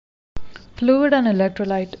Fluid and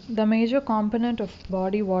electrolyte. The major component of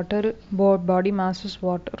body mass is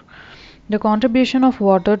water. The contribution of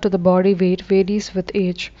water to the body weight varies with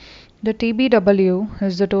age. The TBW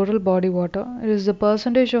is the total body water. It is the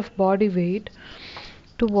percentage of body weight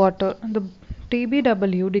to water. The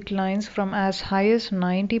TBW declines from as high as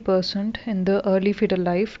 90% in the early fetal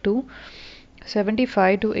life to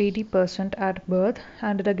 75 to 80% at birth,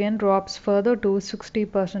 and it again drops further to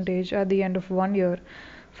 60% at the end of 1 year.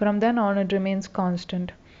 From then on, it remains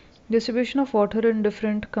constant. Distribution of water in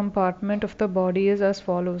different compartments of the body is as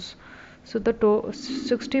follows. So,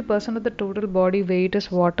 60% of the total body weight is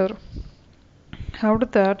water. Out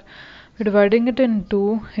of that, we're dividing it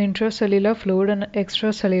into intracellular fluid and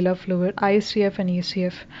extracellular fluid, ICF and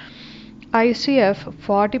ECF. ICF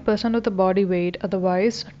 40% of the body weight,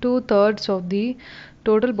 otherwise 2/3 of the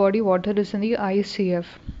total body water is in the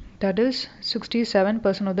ICF, that is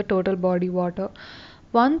 67% of the total body water.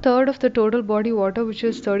 1/3 of the total body water, which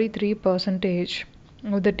is 33%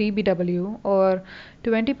 of the TBW, or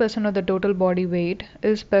 20% of the total body weight,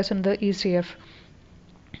 is present in the ECF.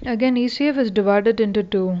 Again, ECF is divided into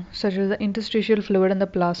two, such as the interstitial fluid and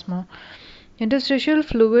the plasma. Interstitial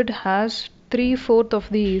fluid has 3/4 of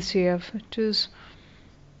the ECF, which is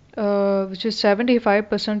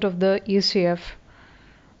 75% of the ECF,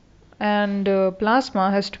 and plasma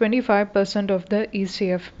has 25% of the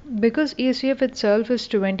ECF. Because ECF itself is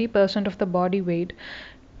 20% of the body weight,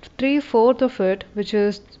 3/4 of it, which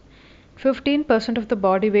is 15% of the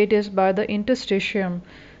body weight, is by the interstitium.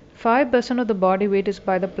 5% of the body weight is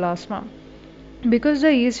by the plasma. Because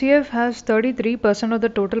the ECF has 33% of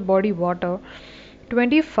the total body water,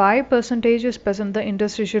 25% is present in the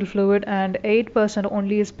interstitial fluid and 8%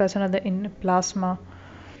 only is present in the plasma.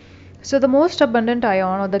 So the most abundant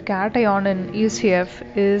ion, or the cation, in ECF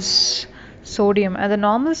is sodium, and the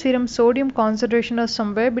normal serum sodium concentration is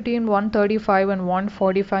somewhere between 135 and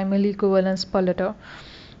 145 milliequivalents per liter.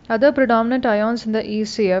 Other predominant ions in the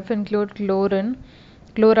ECF include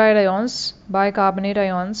chloride ions, bicarbonate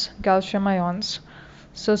ions, calcium ions.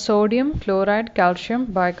 So sodium, chloride, calcium,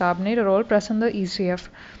 bicarbonate are all present in the ECF.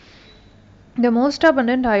 The most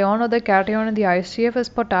abundant ion, or the cation, in the ICF is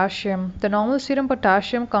potassium. The normal serum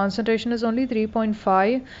potassium concentration is only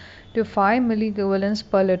 3.5 to 5 milliequivalents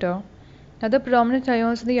per liter. Other predominant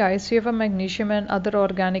ions in the ICF are magnesium and other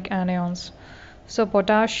organic anions. So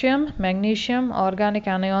potassium, magnesium, organic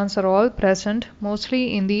anions are all present mostly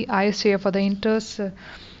in the ICF, or the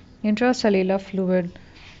intracellular fluid.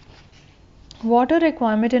 Water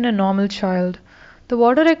requirement in a normal child. The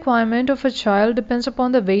water requirement of a child depends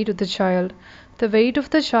upon the weight of the child. The weight of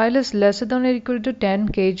the child is lesser than or equal to 10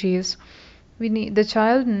 kgs. The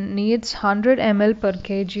child needs 100 ml per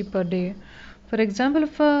kg per day. For example,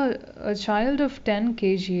 if a child of 10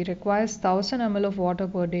 kg requires 1000 ml of water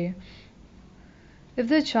per day. If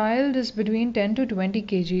the child is between 10 to 20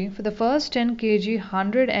 kg, for the first 10 kg,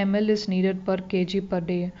 100 ml is needed per kg per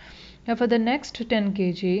day. Now for the next 10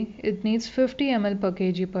 kg, it needs 50 ml per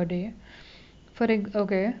kg per day.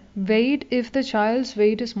 Weight, if the child's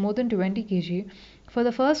weight is more than 20 kg, for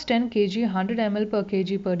the first 10 kg, 100 ml per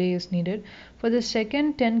kg per day is needed. For the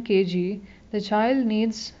second 10 kg, the child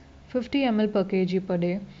needs 50 ml per kg per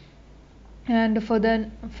day. And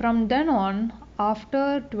from then on, after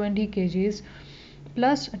 20 kgs,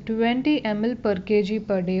 plus 20 ml per kg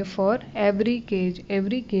per day for every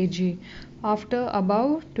kg after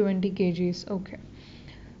above 20 kgs. Okay,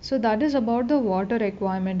 so that is about the water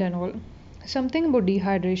requirement and all. Something about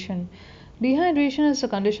dehydration. Dehydration is a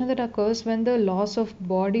condition that occurs when the loss of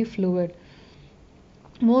body fluid,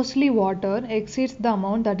 mostly water, exceeds the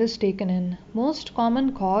amount that is taken in. Most common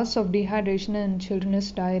cause of dehydration in children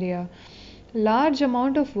is diarrhea. Large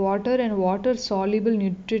amount of water and water soluble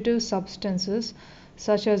nutritive substances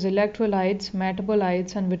such as electrolytes,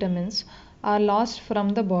 metabolites and vitamins are lost from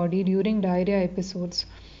the body during diarrhea episodes.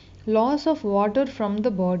 Loss of water from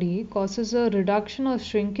the body causes a reduction or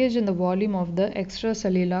shrinkage in the volume of the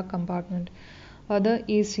extracellular compartment, or the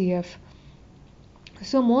ECF.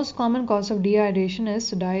 So most common cause of dehydration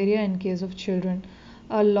is diarrhea in case of children.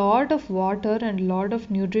 A lot of water and lot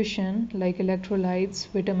of nutrition like electrolytes,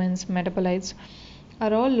 vitamins, metabolites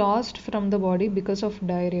are all lost from the body because of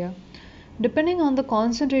diarrhea. Depending on the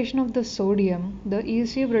concentration of the sodium, the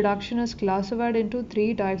ECF reduction is classified into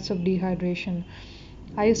three types of dehydration: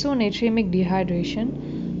 isonatremic dehydration,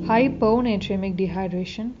 hyponatremic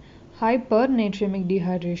dehydration, hypernatremic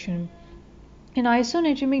dehydration. In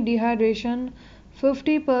isonatremic dehydration,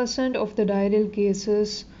 50% of the diarrheal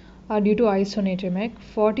cases are due to isonatremic,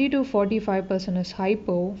 40 to 45% is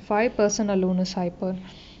hypo, 5% alone is hyper.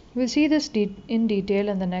 We'll see this in detail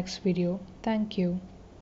in the next video. Thank you.